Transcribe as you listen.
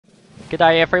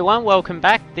G'day everyone, welcome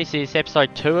back. This is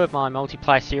episode 2 of my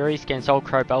multiplayer series against Old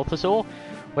Crow Balthazor.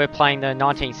 We're playing the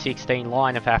 1916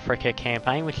 Line of Africa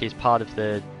campaign, which is part of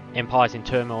the Empires in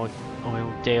Turmoil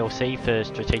DLC for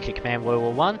Strategic Command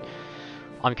WWI.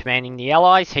 I'm commanding the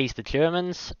Allies, he's the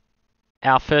Germans.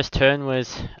 Our first turn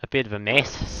was a bit of a mess,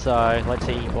 so let's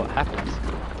see what happens.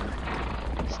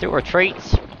 Still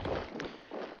retreats.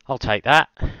 I'll take that.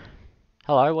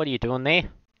 Hello, what are you doing there?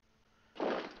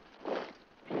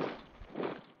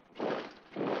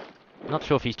 Not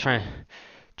sure if he's trying to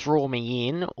draw me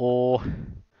in or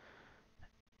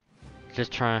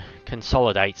just trying to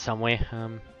consolidate somewhere.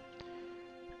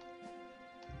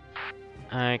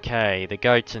 Okay, the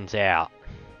Goatson's out.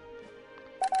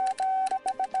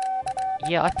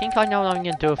 Yeah, I think I know what I'm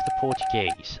going to do with the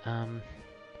Portuguese. I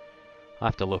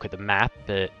have to look at the map,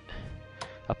 but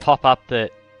a pop-up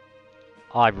that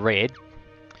I read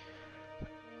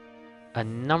a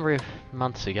number of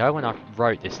months ago when I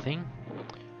wrote this thing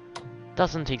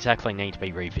doesn't exactly need to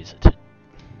be revisited.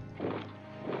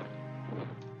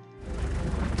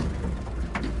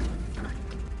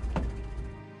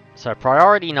 So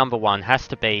priority number 1 has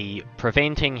to be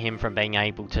preventing him from being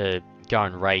able to go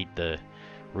and raid the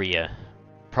rear.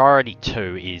 Priority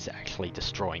 2 is actually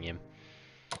destroying him.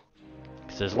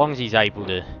 Because as long as he's able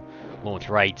to launch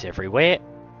raids everywhere,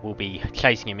 we'll be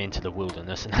chasing him into the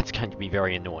wilderness, and that's going to be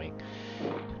very annoying.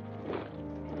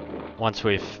 Once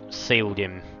we've sealed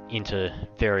him into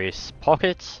various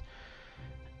pockets,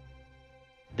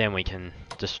 then we can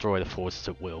destroy the forces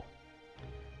at will.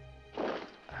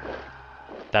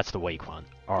 That's the weak one.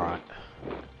 Alright.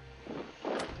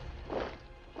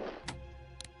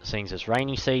 Seeing as it's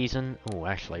rainy season, oh,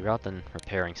 actually, rather than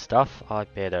repairing stuff,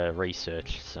 I'd better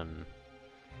research some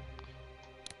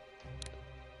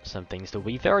things that will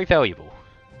be very valuable.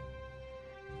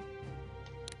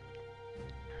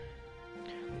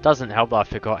 Doesn't help that I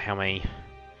forgot how many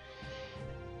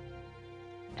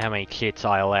kits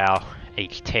I allow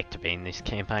each tech to be in this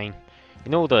campaign.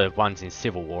 In all the ones in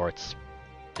Civil War,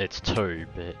 it's 2,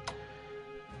 but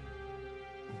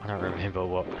I don't remember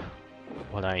what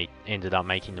I ended up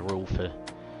making the rule for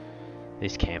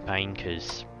this campaign,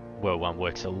 because World 1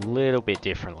 works a little bit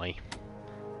differently.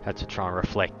 Had to try and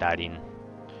reflect that in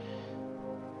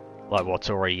like what's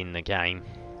already in the game.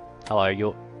 Hello,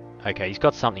 you're okay. He's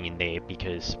got something in there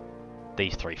because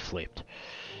these 3 flipped.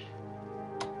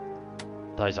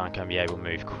 Those aren't going to be able to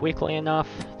move quickly enough.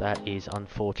 That is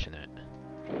unfortunate.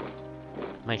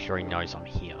 Make sure he knows I'm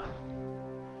here.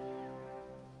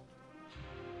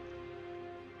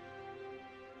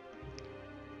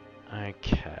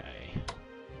 Okay.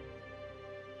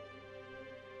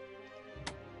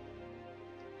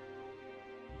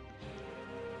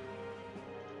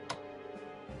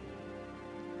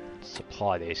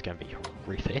 Supply there is going to be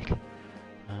horrific.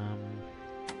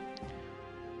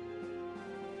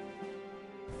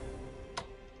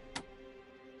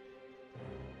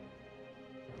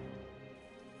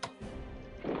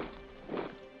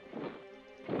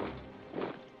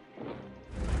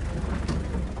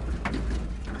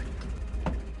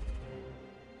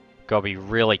 Gotta be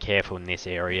really careful in this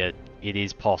area. It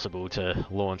is possible to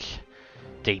launch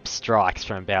deep strikes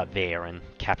from about there and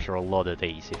capture a lot of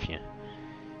these if you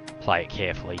play it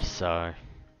carefully, so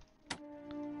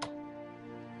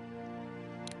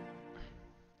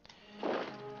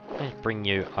let's bring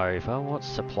you over. What's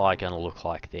supply gonna look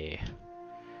like there?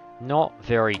 Not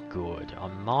very good. I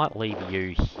might leave you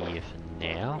here for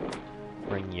now.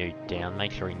 Bring you down,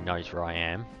 make sure he knows where I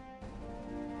am.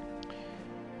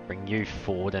 Bring you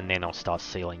forward, and then I'll start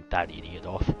sealing that idiot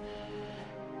off.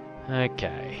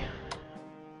 Okay.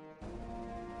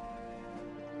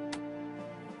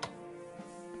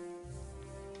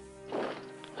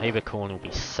 Either corner will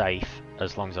be safe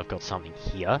as long as I've got something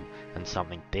here and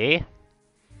something there.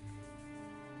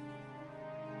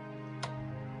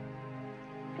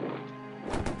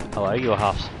 Hello, you're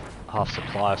half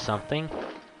supply of something.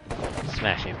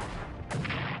 Smash him.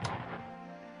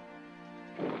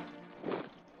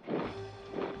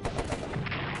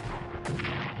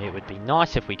 It would be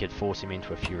nice if we could force him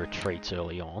into a few retreats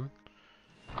early on.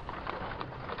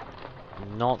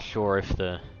 I'm not sure if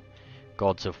the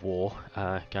gods of war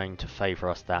are going to favour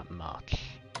us that much.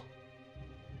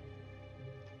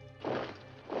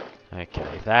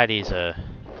 Okay, that is a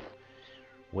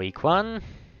weak one.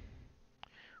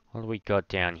 What do we got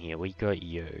down here? We got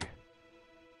you.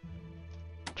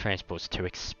 Transport's too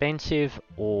expensive,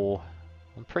 or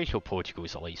I'm pretty sure Portugal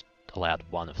is at least allowed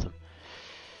one of them.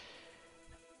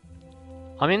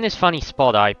 I'm in this funny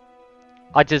spot.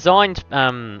 I designed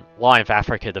Line of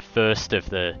Africa, the first of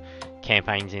the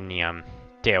campaigns in the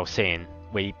DLC, and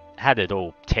we had it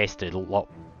all tested a lot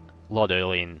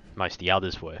earlier than most of the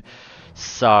others were.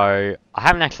 So I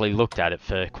haven't actually looked at it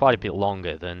for quite a bit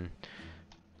longer than,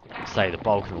 say, the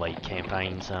Balkan League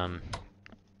campaigns,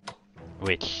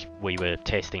 which we were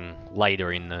testing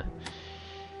later in the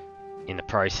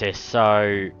process.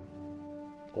 So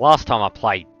last time I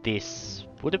played this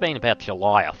would have been about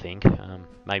July, I think,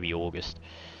 maybe August.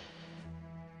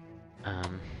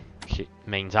 Which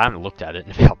means I haven't looked at it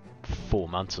in about 4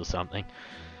 months or something.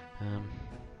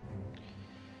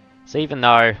 So even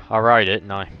though I wrote it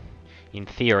and I, in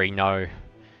theory, know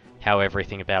how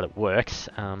everything about it works,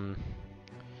 I've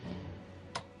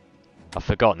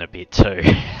forgotten a bit too.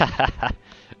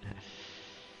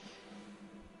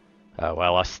 Oh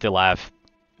well, I still have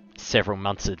several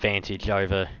months advantage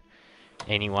over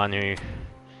anyone who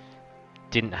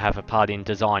didn't have a part in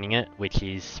designing it, which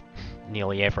is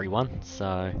nearly everyone,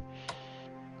 so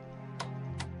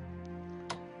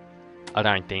I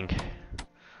don't think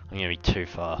I'm going to be too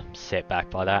far set back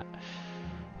by that.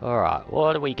 Alright,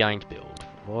 what are we going to build?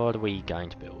 What are we going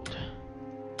to build?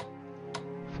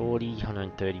 40,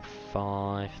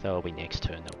 135, that'll be next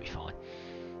turn, that'll be fine.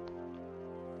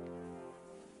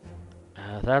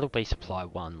 That'll be supply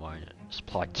 1, won't it?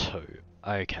 Supply 2.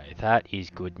 Okay, that is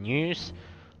good news.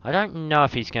 I don't know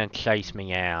if he's going to chase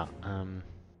me out.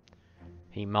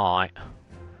 He might.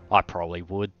 I probably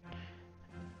would.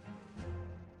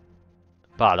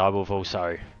 But I would have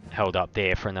also held up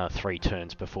there for another 3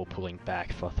 turns before pulling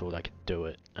back if I thought I could do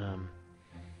it.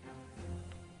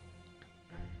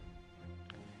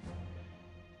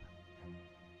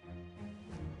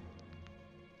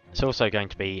 It's also going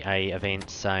to be a event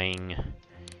saying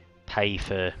pay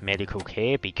for medical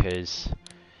care, because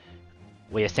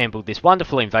we assembled this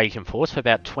wonderful invasion force for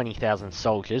about 20,000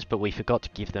 soldiers, but we forgot to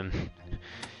give them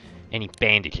any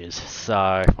bandages.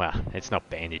 So, well, it's not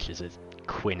bandages, it's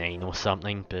quinine or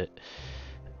something, but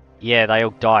yeah, they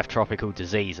all die of tropical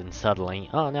disease, and suddenly,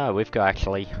 oh no, we've got to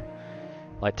actually,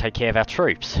 like, take care of our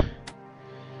troops.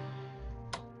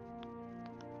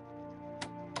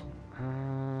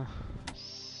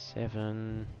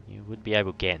 Seven, you would be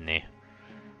able to get in there.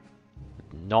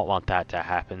 Would not want that to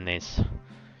happen. You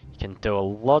can do a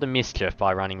lot of mischief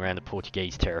by running around the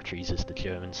Portuguese territories as the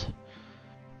Germans.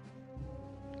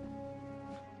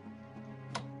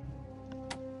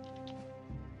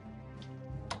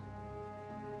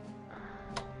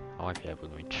 I won't be able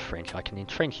to entrench. I can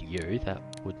entrench you, that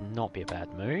would not be a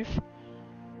bad move.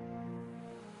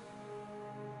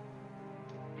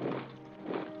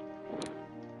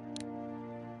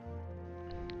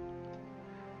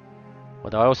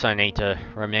 What I also need to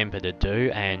remember to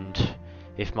do, and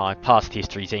if my past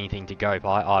history is anything to go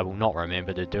by, I will not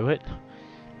remember to do it,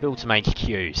 build some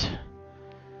HQs.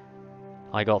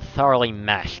 I got thoroughly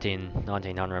mashed in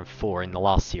 1904 in the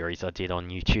last series I did on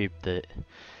YouTube,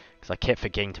 because I kept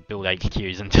forgetting to build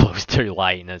HQs until it was too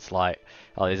late, and it's like,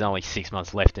 oh, there's only 6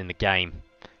 months left in the game,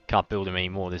 can't build them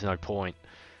anymore, there's no point.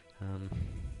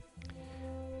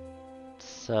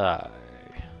 So I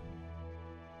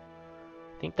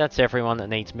think that's everyone that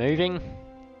needs moving.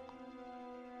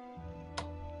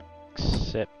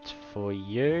 Except for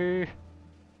you.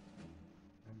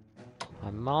 I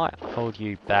might hold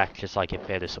you back just so I get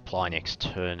better supply next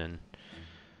turn and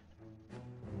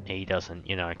he doesn't,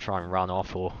 you know, try and run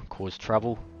off or cause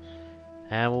trouble.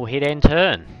 And we'll hit end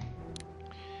turn.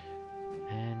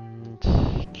 And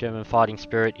German fighting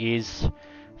spirit is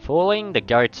falling. The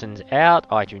Goatson's out.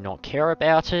 I do not care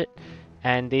about it.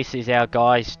 And this is our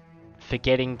guys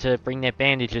forgetting to bring their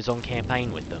bandages on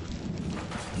campaign with them.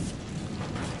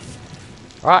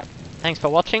 Alright, thanks for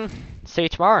watching. See you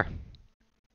tomorrow.